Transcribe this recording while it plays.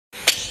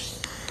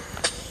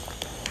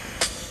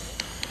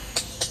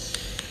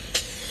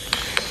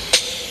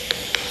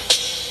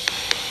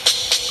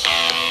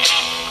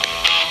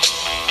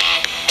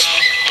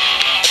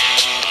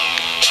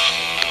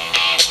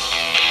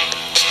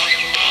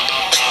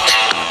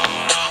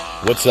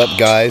What's up,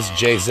 guys?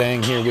 Jay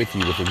Zhang here with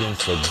you with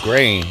Against the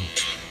Grain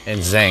and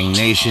Zhang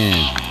Nation.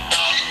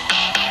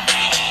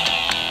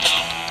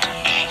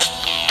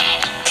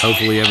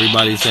 Hopefully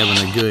everybody's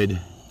having a good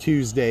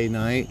Tuesday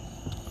night.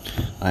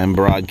 I am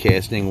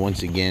broadcasting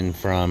once again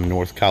from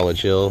North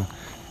College Hill,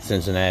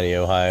 Cincinnati,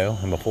 Ohio.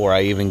 And before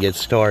I even get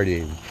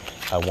started,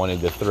 I wanted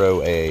to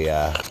throw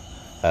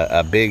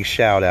a big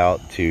shout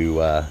out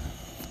to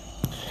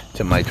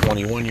my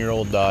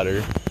 21-year-old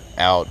daughter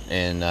out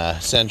in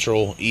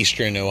central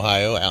eastern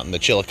Ohio, out in the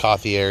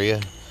Chillicothe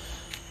area.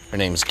 Her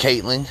name's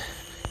Caitlin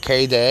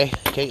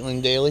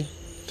Daly,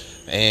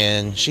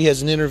 and she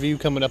has an interview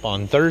coming up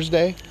on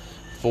Thursday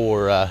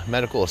for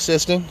medical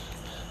assistant.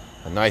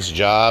 A nice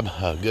job,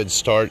 a good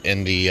start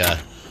in the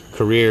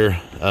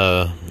career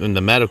in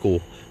the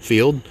medical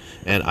field,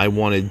 and I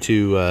wanted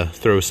to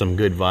throw some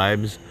good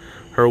vibes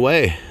her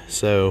way.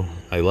 So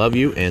I love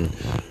you, and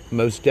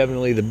most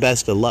definitely the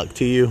best of luck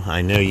to you.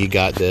 I know you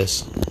got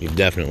this. You've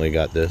definitely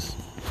got this.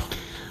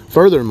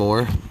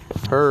 Furthermore,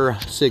 her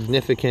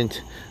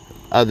significant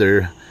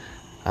other,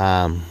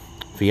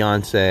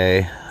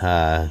 fiance,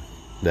 that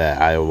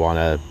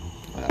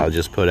I'll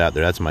just put out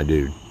there, that's my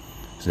dude.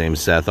 His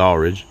name's Seth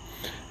Allridge.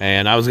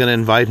 And I was going to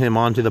invite him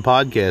onto the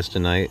podcast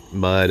tonight,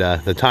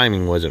 but the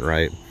timing wasn't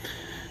right.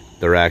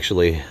 They're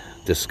actually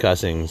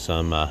discussing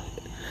some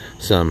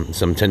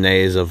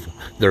tenays of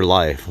their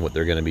life, what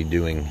they're going to be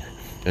doing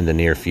in the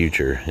near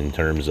future in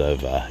terms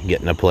of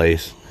getting a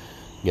place,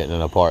 getting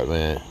an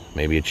apartment,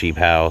 maybe a cheap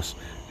house.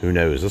 Who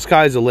knows? The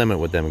sky's the limit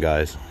with them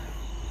guys,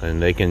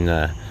 and they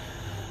can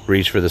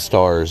reach for the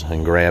stars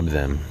and grab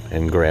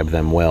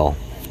them well.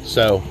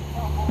 So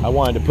I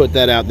wanted to put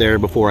that out there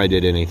before I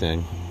did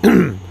anything.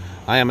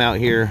 I am out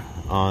here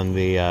on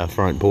the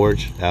front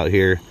porch out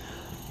here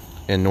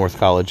in North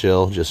College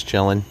Hill, just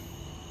chilling.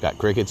 Got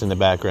crickets in the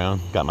background.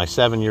 Got my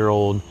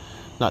 7-year-old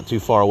not too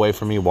far away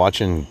from me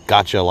watching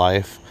Gotcha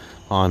Life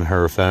on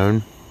her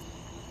phone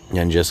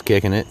and just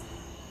kicking it.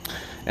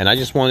 And I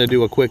just wanted to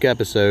do a quick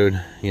episode.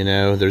 You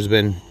know, there's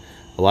been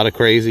a lot of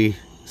crazy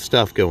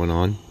stuff going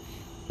on.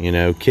 You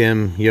know,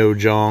 Kim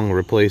Yo-jong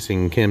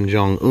replacing Kim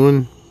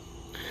Jong-un.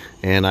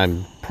 And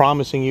I'm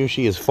promising you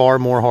she is far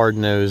more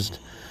hard-nosed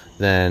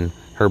than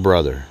her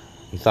brother.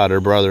 You thought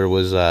her brother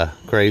was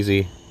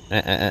crazy?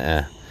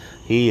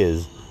 He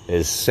is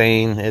as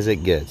sane as it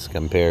gets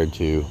compared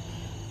to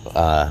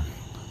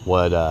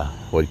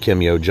what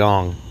Kim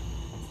Yo-jong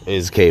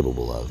is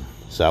capable of.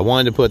 So I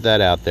wanted to put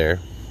that out there.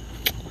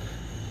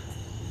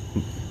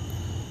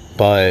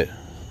 But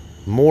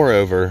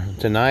moreover,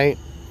 tonight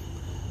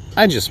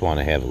I just want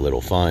to have a little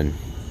fun.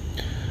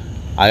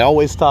 I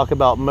always talk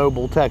about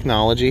mobile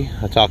technology.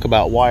 I talk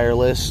about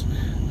wireless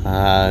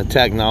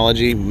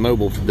technology,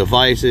 mobile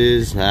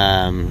devices,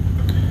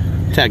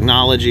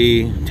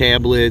 technology,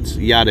 tablets,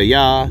 yada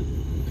yada.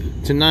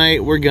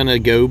 Tonight we're gonna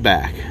go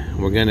back.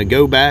 We're gonna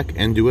go back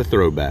and do a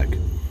throwback.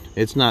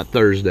 It's not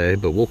Thursday,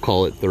 but we'll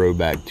call it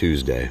Throwback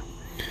Tuesday.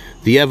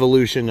 The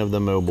evolution of the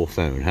mobile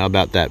phone. How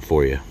about that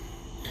for you?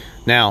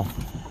 Now,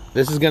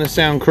 this is gonna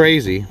sound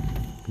crazy,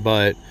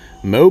 but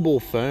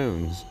mobile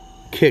phones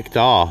kicked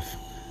off,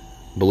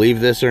 believe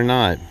this or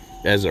not,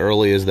 as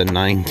early as the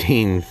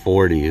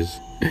 1940s.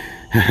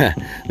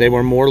 They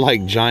were more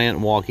like giant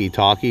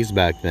walkie-talkies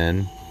back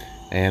then,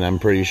 and I'm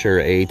pretty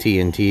sure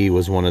AT&T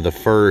was one of the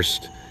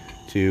first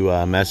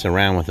to mess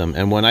around with them.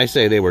 And when I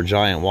say they were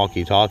giant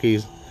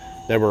walkie-talkies,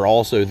 there were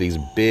also these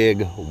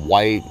big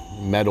white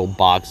metal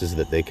boxes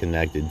that they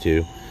connected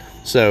to.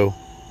 So,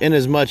 in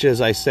as much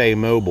as I say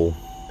mobile,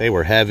 they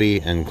were heavy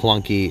and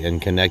clunky and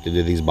connected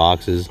to these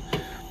boxes,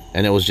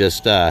 and it was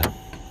just a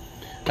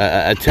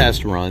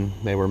test run.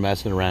 They were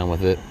messing around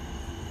with it,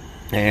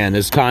 and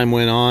as time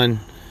went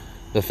on,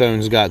 the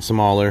phones got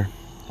smaller.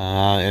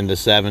 In the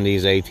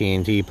 70s,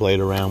 AT&T played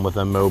around with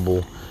a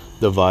mobile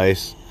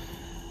device,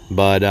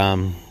 but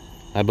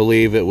I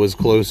believe it was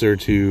closer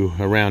to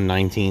around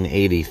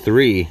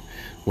 1983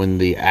 when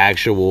the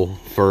actual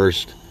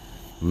first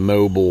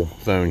mobile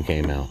phone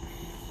came out.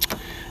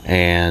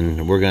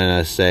 And we're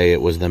gonna say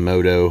it was the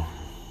Motorola.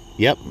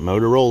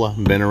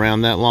 Been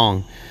around that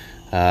long.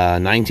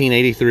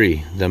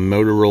 1983, the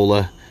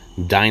Motorola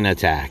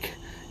Dynatac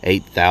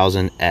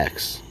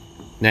 8000X.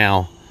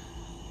 Now,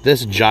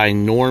 this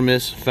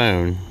ginormous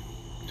phone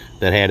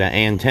that had an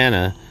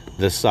antenna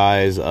the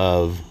size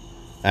of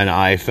an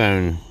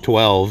iPhone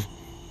 12,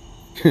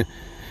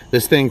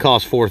 this thing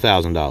cost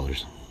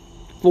 $4,000.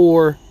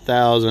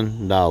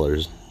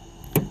 $4,000.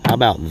 How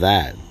about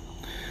that?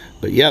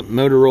 But yep,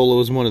 Motorola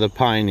was one of the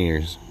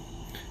pioneers.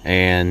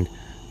 And,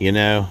 you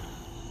know,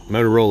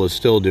 Motorola is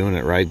still doing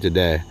it right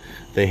today.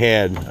 They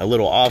had a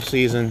little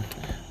off-season.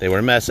 They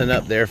were messing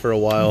up there for a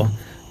while.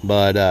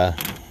 But,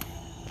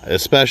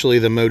 especially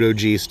the Moto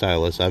G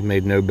stylus. I've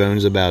made no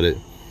bones about it.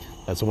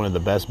 That's one of the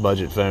best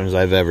budget phones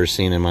I've ever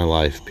seen in my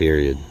life,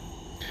 period.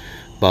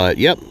 But,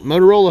 yep,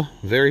 Motorola,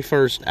 very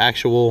first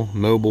actual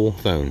mobile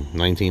phone,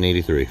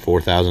 1983,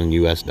 $4,000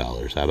 US.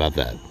 How about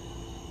that?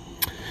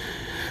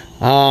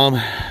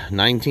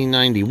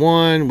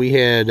 1991, we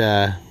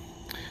had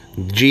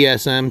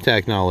GSM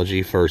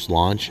technology first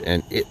launch,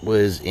 and it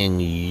was in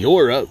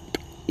Europe.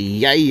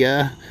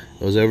 Yeah,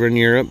 it was over in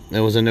Europe.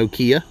 It was a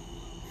Nokia.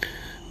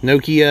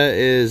 Nokia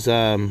is,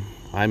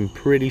 I'm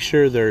pretty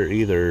sure they're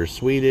either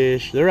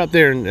Swedish. They're up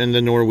there in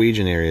the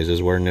Norwegian areas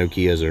is where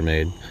Nokias are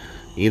made.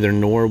 Either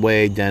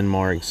Norway,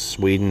 Denmark,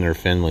 Sweden, or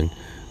Finland.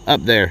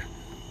 Up there.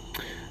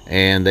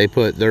 And they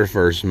put their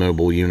first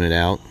mobile unit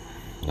out.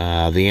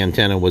 The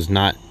antenna was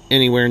not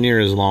anywhere near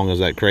as long as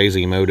that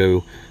crazy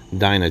Moto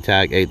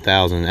Dynatac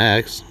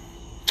 8000X.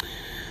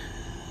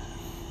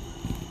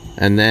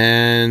 And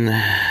then,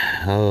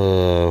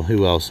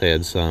 who else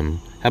had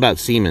some? How about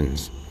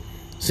Siemens?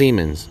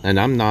 Siemens. And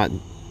I'm not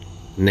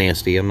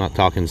nasty. I'm not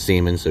talking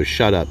Siemens, so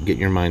shut up. Get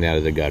your mind out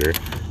of the gutter.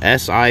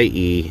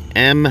 S-I-E-M-E-N-S.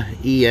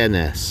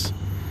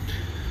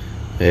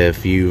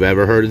 If you've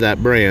ever heard of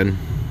that brand,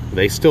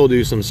 they still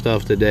do some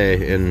stuff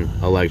today in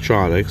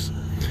electronics.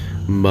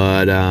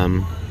 But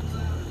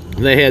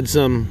they had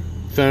some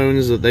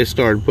phones that they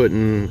started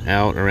putting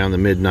out around the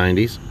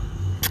mid-90s.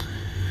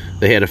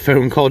 They had a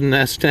phone called an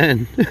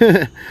S10.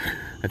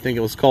 I think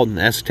it was called an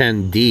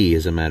S10D,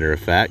 as a matter of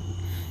fact.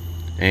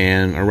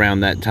 And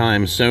around that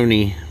time,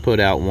 Sony put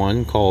out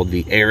one called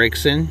the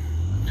Ericsson.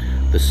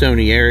 The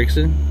Sony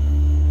Ericsson.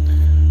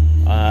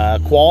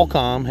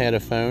 Qualcomm had a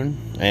phone.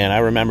 And I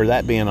remember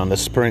that being on the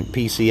Sprint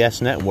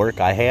PCS network.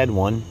 I had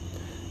one.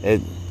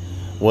 It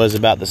was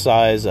about the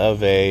size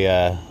of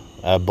a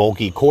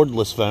bulky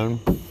cordless phone.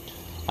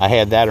 I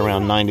had that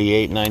around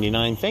 98,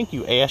 99. Thank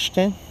you,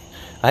 Ashton.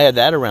 I had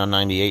that around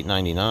 98,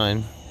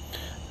 99.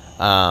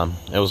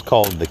 It was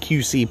called the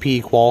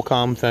QCP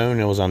Qualcomm phone.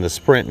 It was on the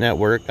Sprint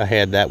network. I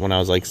had that when I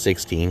was like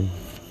 16.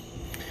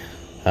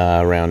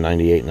 Around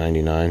 98,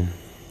 99.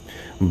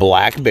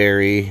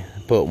 BlackBerry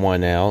put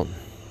one out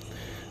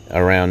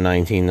around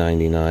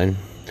 1999.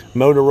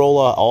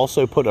 Motorola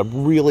also put a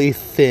really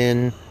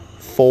thin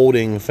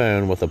folding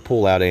phone with a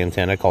pull-out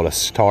antenna called a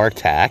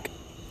StarTAC.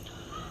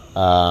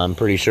 I'm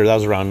pretty sure that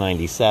was around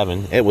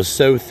 97. It was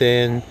so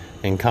thin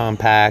and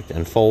compact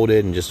and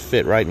folded and just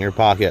fit right in your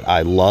pocket.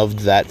 I loved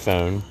that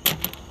phone.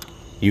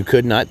 You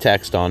could not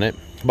text on it.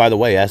 By the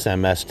way,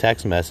 SMS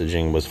text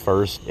messaging was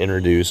first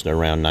introduced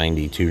around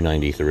 92,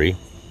 93.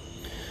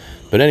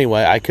 But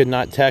anyway, I could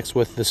not text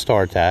with the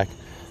StarTAC.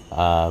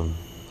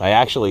 I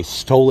actually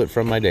stole it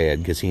from my dad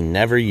because he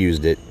never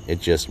used it.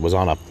 It just was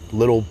on a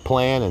little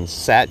plan and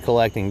sat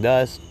collecting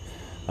dust.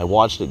 I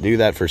watched it do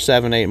that for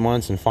 7-8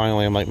 months, and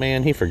finally I'm like,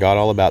 man, he forgot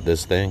all about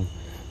this thing.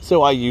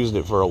 So I used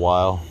it for a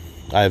while.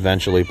 I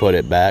eventually put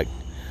it back.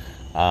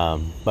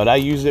 But I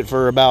used it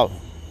for about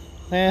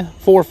 4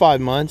 or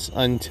 5 months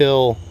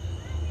until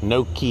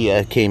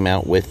Nokia came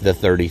out with the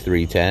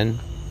 3310.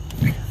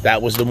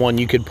 That was the one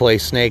you could play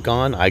Snake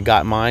on. I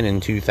got mine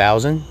in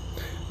 2000.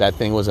 That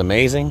thing was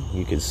amazing.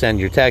 You could send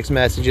your text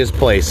messages,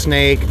 play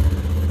Snake.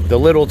 The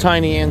little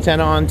tiny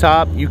antenna on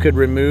top, you could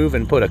remove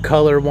and put a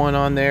color one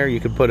on there. You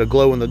could put a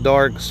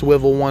glow-in-the-dark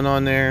swivel one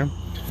on there.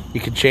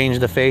 You could change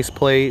the face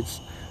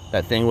plates.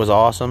 That thing was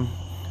awesome.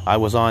 I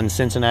was on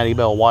Cincinnati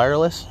Bell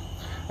Wireless,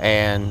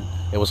 and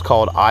it was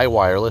called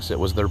iWireless. It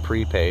was their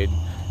prepaid.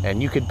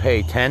 And you could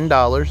pay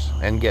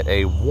 $10 and get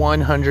a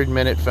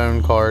 100-minute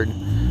phone card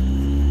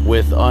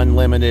with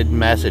unlimited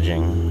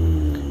messaging.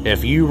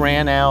 If you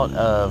ran out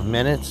of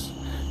minutes,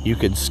 you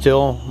could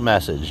still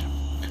message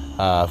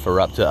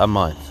for up to a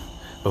month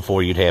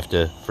before you'd have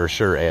to for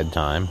sure add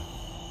time.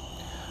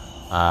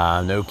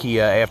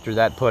 Nokia after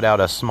that put out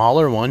a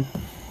smaller one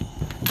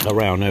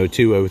around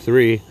 02,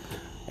 03,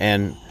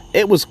 and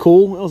it was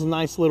cool. It was a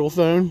nice little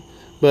phone,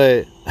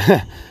 but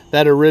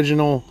that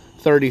original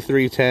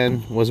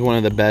 3310 was one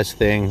of the best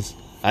things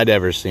I'd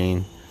ever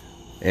seen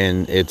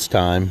in its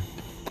time.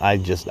 I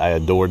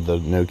adored the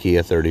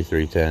Nokia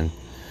 3310.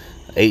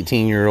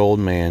 18-year-old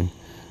man.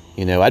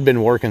 You know, I'd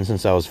been working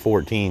since I was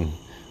 14,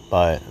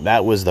 but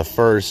that was the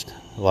first,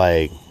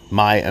 like,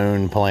 my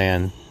own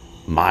plan,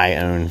 my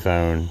own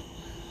phone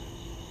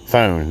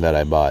that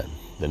I bought.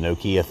 The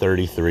Nokia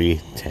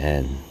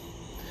 3310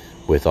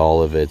 with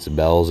all of its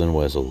bells and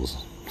whistles.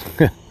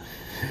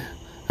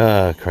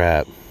 Oh,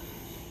 crap.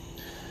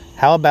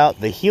 How about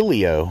the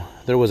Helio?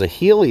 There was a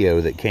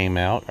Helio that came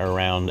out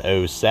around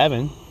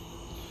 07.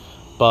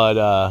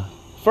 But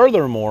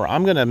furthermore,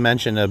 I'm going to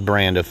mention a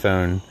brand of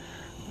phone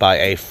by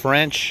a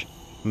French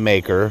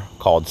maker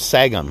called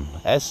Sagem.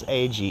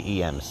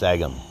 S-A-G-E-M,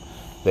 Sagem.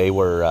 They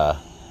were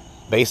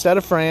based out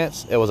of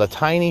France. It was a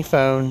tiny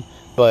phone,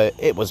 but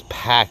it was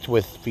packed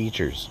with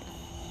features.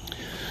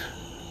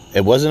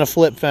 It wasn't a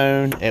flip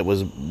phone. It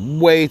was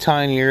way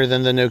tinier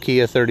than the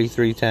Nokia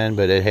 3310,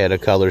 but it had a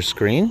color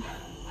screen.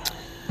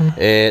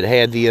 It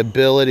had the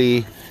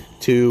ability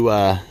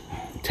to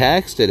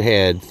text. It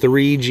had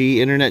 3G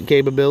internet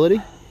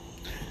capability.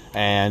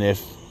 And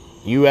if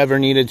you ever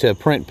needed to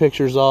print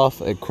pictures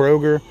off at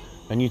Kroger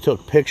and you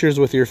took pictures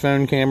with your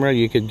phone camera,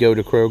 you could go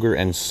to Kroger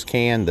and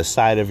scan the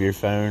side of your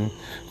phone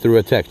through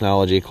a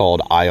technology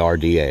called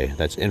IRDA.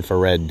 That's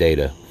infrared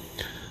data.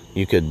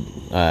 You could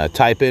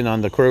type in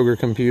on the Kroger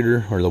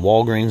computer or the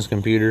Walgreens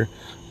computer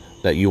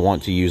that you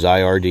want to use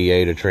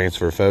IRDA to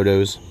transfer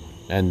photos,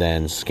 and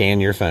then scan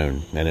your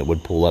phone, and it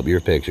would pull up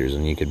your pictures,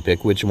 and you could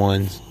pick which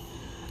ones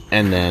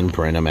and then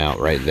print them out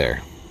right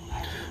there.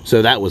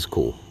 So that was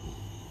cool.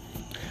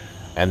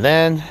 And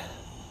then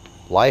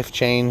life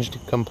changed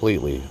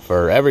completely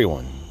for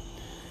everyone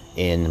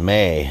in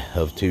May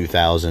of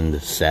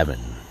 2007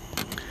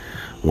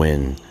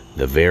 when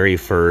the very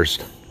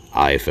first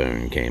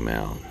iPhone came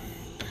out.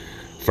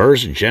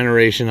 First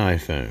generation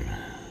iPhone.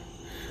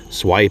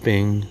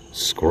 Swiping,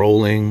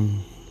 scrolling.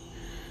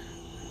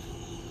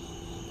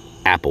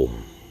 Apple.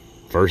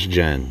 First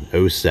gen,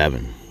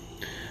 07.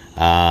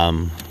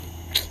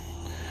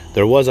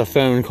 There was a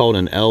phone called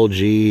an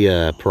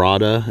LG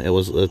Prada. It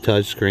was a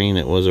touchscreen.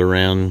 It was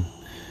around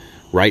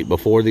right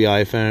before the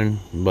iPhone,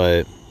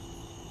 but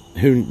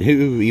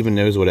who even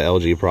knows what an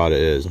LG Prada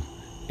is?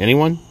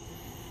 Anyone?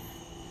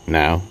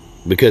 No,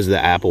 because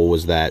the Apple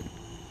was that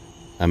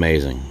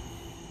amazing.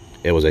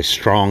 It was a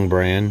strong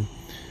brand.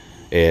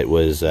 It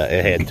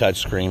had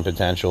touchscreen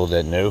potential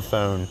that no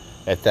phone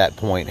at that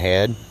point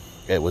had.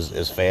 It was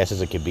as fast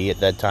as it could be at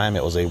that time.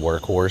 It was a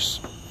workhorse,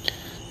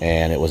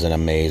 and it was an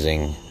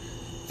amazing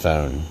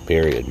phone,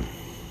 period.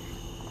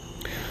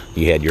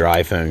 You had your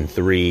iPhone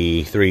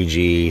 3,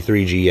 3G,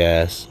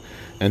 3GS,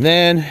 and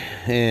then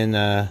in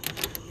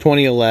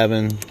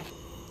 2011,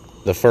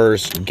 the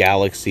first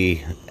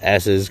Galaxy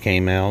S's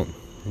came out.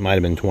 It might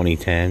have been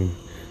 2010.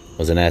 It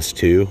was an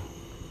S2.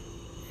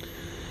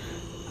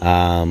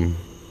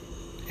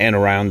 And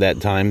around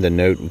that time, the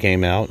Note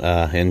came out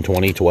in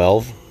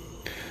 2012.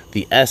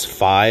 The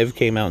S5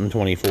 came out in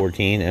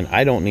 2014, and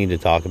I don't need to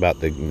talk about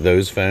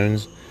those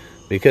phones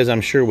because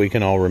I'm sure we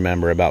can all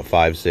remember about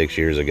 5-6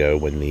 years ago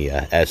when the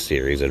S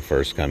series had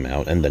first come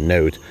out, and the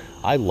Note.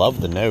 I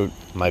love the Note.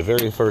 My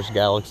very first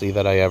Galaxy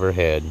that I ever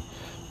had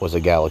was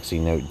a Galaxy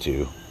Note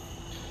 2,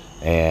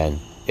 and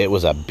it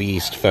was a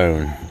beast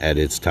phone at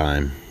its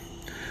time,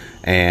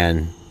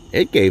 and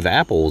it gave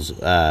Apple's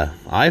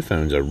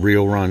iPhones a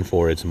real run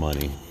for its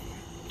money.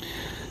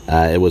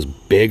 It was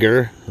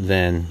bigger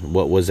than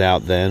what was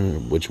out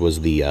then, which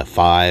was the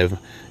 5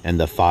 and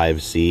the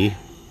 5C.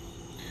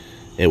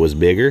 It was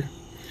bigger.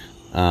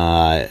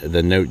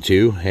 The Note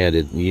 2 had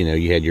it.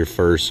 You had your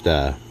first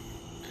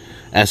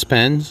S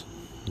Pens.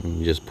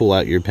 You just pull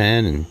out your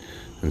pen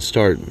and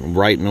start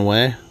writing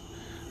away.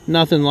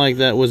 Nothing like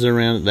that was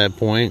around at that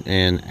point,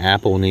 and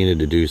Apple needed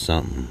to do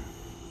something.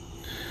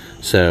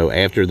 So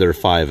after their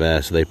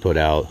 5S, they put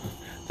out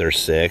their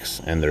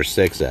 6 and their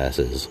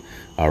 6S's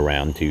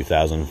around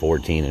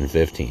 2014 and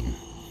 15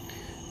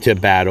 to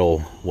battle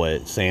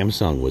what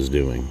Samsung was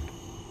doing.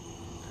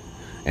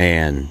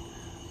 And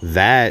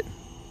that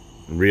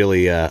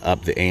really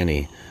upped the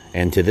ante.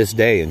 And to this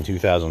day, in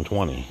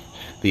 2020,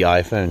 the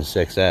iPhone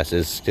 6S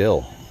is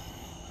still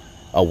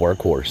a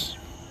workhorse.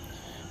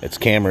 Its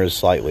camera is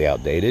slightly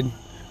outdated,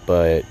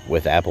 but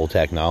with Apple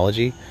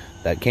technology,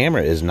 that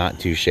camera is not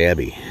too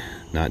shabby.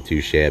 Not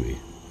too shabby.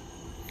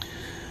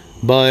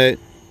 But,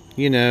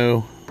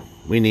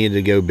 we needed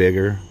to go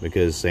bigger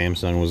because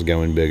Samsung was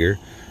going bigger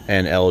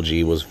and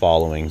LG was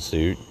following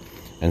suit.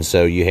 And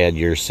so you had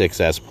your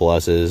 6S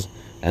Pluses,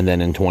 and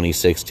then in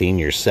 2016,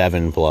 your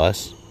 7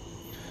 Plus.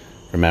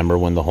 Remember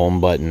when the home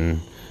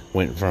button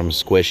went from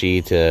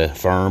squishy to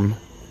firm?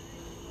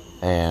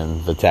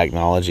 And the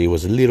technology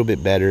was a little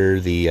bit better.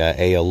 The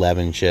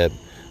A11 chip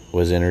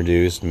was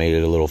introduced, made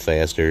it a little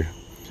faster.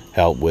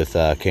 Helped with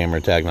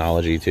camera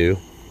technology too.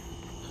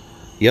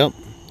 Yep,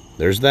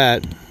 there's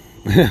that.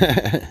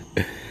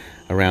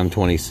 Around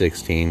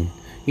 2016.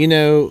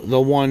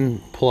 The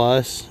 1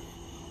 Plus,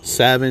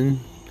 7,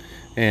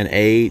 and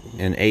 8,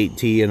 and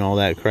 8T, and all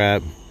that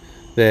crap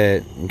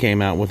that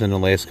came out within the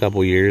last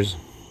couple years.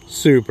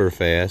 Super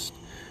fast.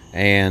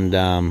 And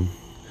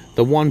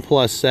the 1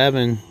 Plus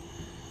 7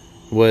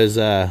 was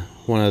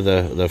one of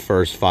the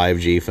first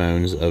 5G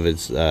phones of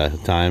its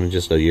time,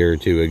 just a year or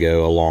two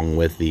ago, along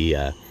with the,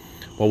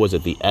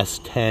 the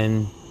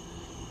S10.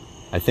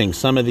 I think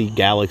some of the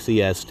Galaxy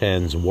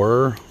S10s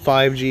were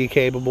 5G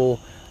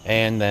capable,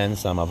 and then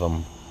some of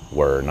them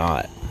were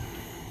not.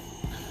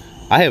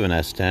 I have an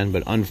S10,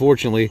 but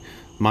unfortunately,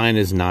 mine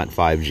is not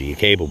 5G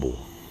capable,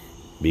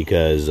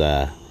 because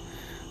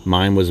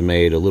mine was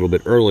made a little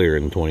bit earlier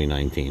in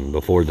 2019,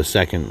 before the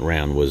second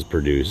round was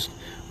produced,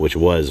 which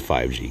was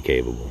 5G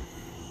capable.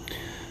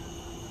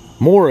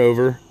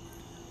 Moreover,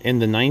 in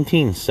the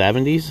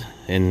 1970s,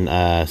 in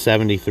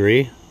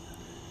 73,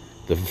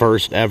 the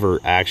first ever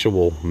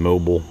actual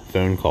mobile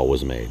phone call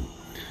was made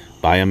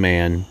by a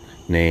man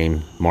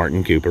named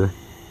Martin Cooper,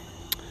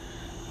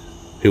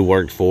 who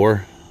worked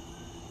for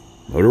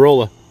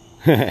Motorola.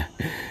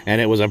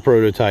 And it was a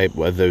prototype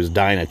of those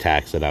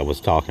Dynatacs that I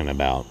was talking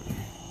about.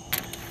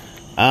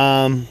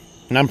 And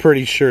I'm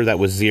pretty sure that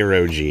was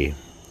 0G.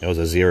 It was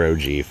a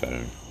 0G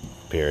phone,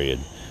 period.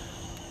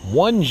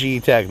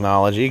 1G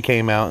technology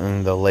came out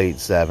in the late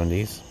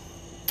 70s.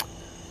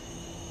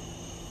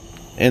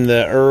 In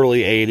the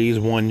early 80s,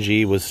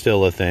 1G was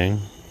still a thing.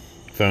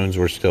 Phones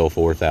were still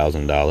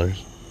 $4,000.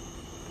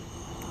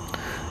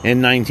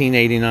 In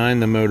 1989,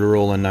 the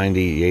Motorola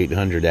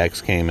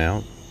 9800X came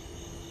out.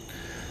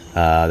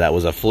 That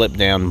was a flip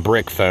down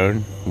brick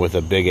phone with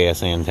a big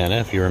ass antenna,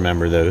 if you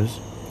remember those.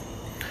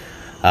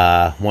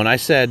 When I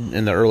said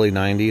in the early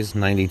 90s,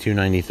 92,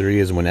 93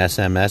 is when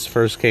SMS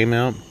first came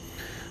out.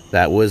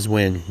 That was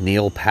when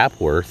Neil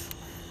Papworth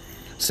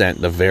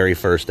sent the very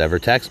first ever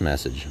text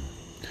message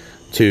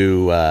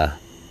to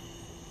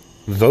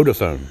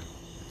Vodafone,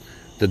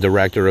 the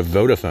director of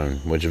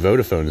Vodafone, which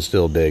Vodafone is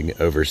still big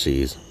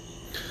overseas.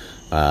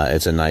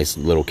 It's a nice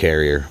little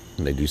carrier.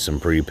 They do some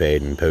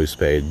prepaid and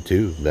postpaid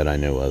too that I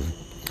know of.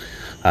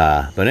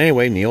 But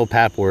anyway, Neil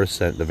Papworth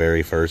sent the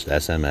very first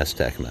SMS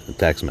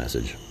text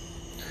message.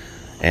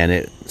 And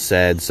it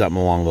said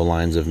something along the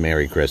lines of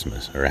Merry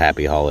Christmas or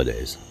Happy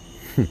Holidays.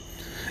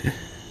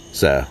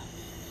 So,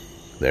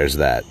 there's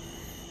that.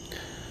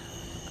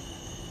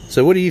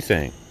 So what do you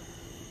think?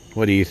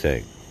 What do you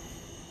think?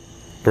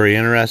 Pretty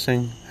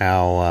interesting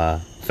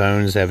how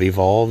phones have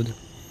evolved.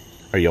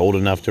 Are you old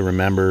enough to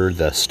remember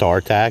the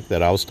StarTAC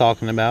that I was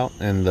talking about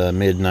in the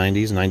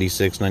mid-90s,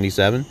 96,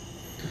 97?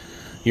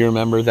 You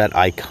remember that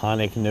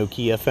iconic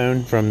Nokia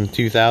phone from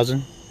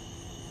 2000?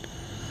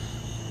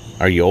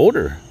 Are you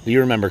older? Do you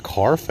remember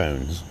car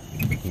phones?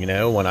 You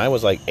know, when I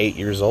was like 8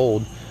 years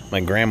old, my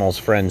grandma's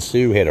friend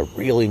Sue had a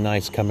really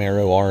nice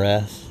Camaro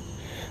RS.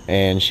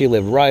 And she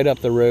lived right up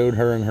the road,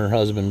 her and her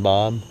husband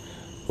Bob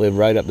lived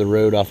right up the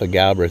road off of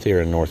Galbraith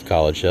here in North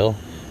College Hill.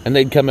 And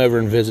they'd come over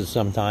and visit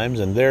sometimes,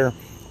 and their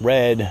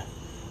red, it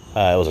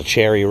was a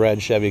cherry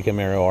red Chevy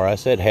Camaro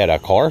RS. It had a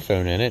car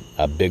phone in it,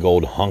 a big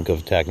old hunk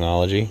of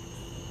technology.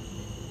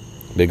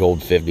 Big old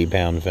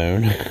 50-pound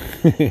phone.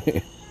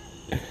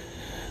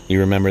 You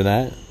remember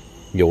that?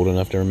 You old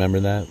enough to remember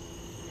that?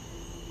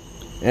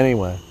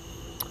 Anyway,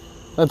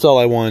 that's all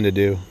I wanted to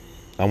do.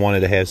 I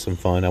wanted to have some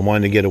fun. I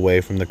wanted to get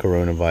away from the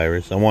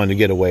coronavirus. I wanted to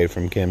get away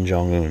from Kim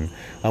Jong-un.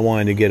 I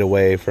wanted to get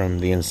away from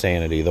the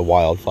insanity, the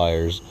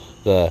wildfires,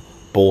 the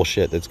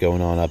bullshit that's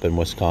going on up in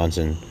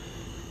Wisconsin.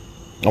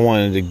 I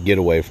wanted to get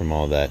away from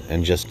all that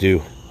and just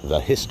do the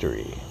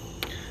history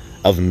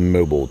of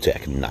mobile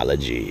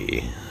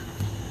technology.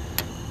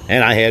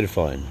 And I had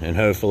fun. And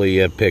hopefully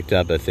you picked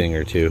up a thing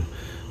or two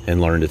and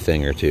learned a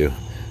thing or two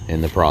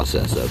in the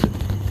process of it.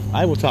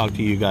 I will talk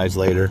to you guys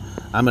later.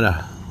 I'm going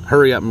to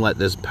hurry up and let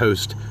this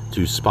post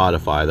to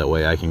Spotify. That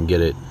way I can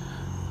get it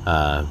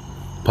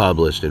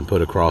published and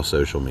put across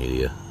social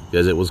media.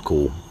 Because it was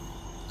cool.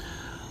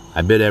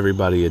 I bid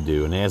everybody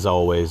adieu. And as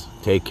always,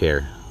 take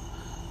care.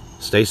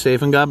 Stay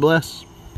safe and God bless.